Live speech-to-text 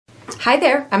Hi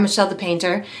there, I'm Michelle the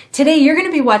Painter. Today you're going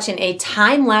to be watching a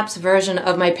time-lapse version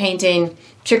of my painting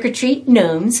Trick or Treat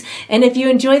Gnomes, and if you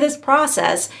enjoy this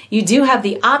process, you do have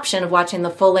the option of watching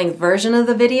the full-length version of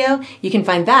the video. You can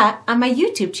find that on my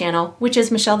YouTube channel, which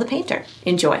is Michelle the Painter.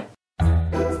 Enjoy.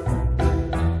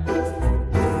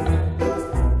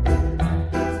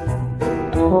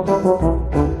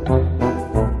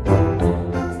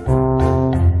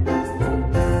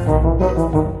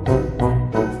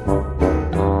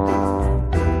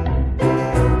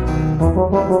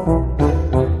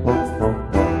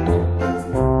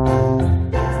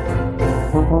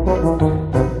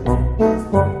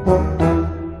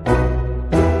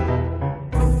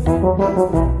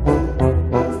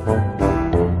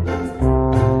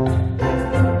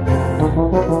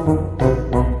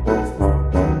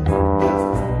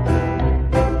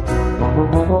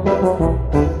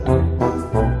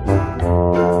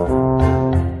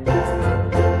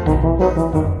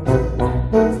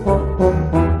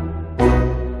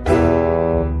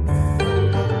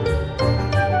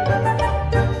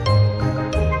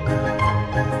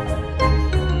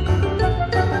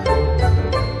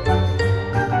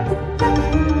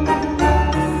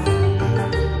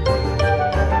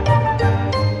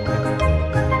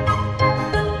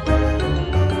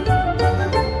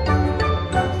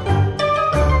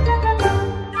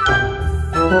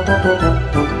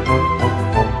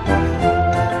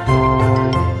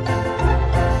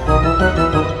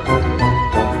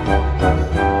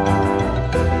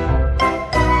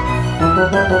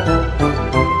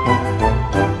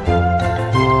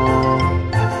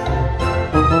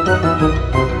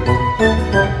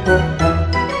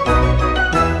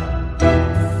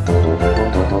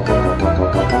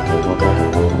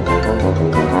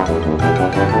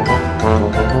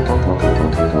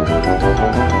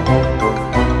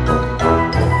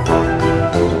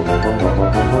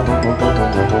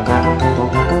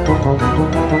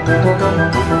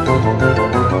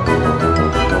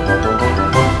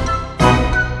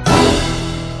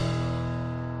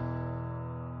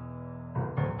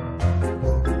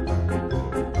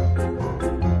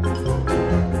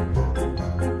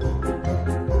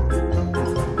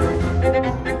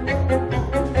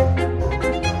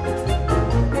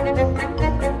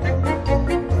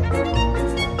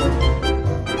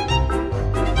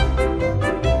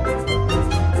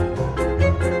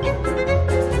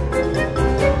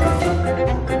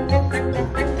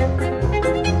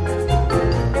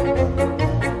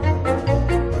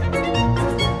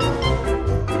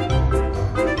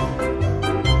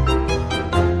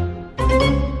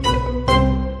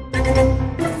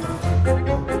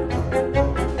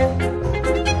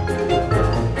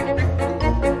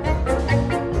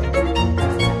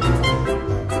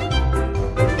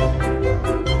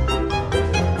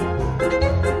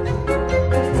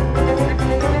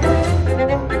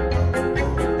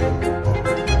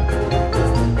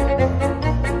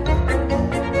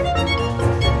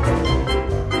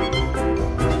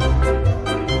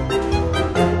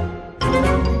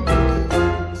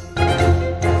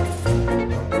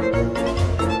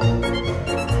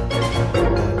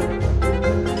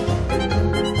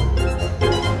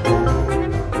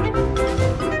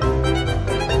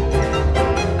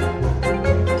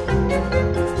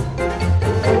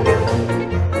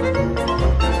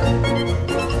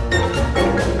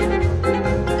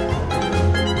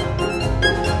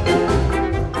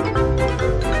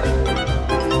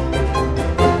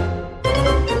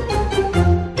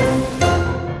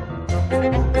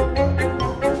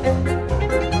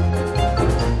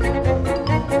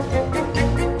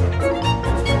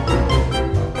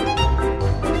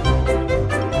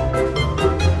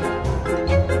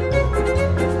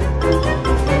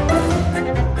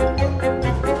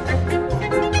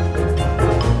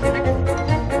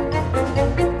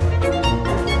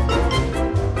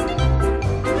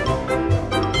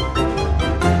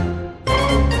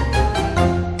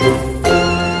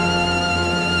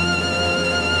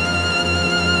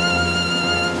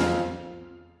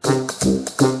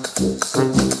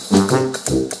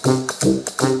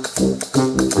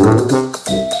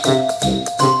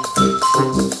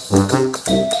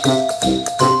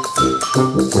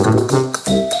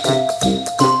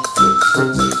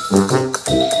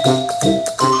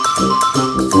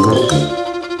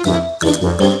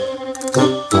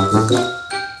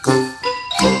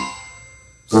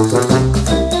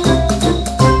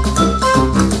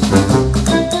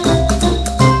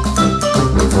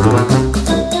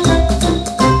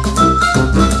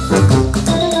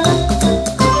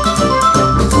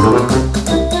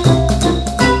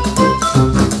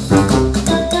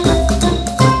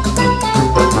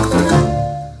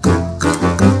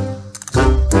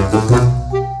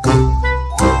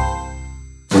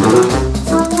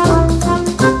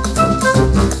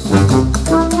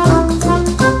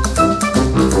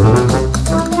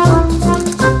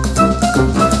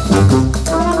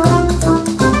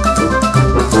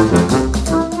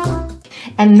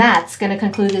 that's going to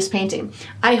conclude this painting.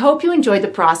 I hope you enjoyed the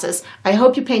process. I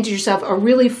hope you painted yourself a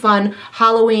really fun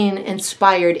Halloween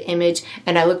inspired image,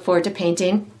 and I look forward to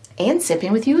painting and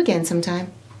sipping with you again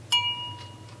sometime.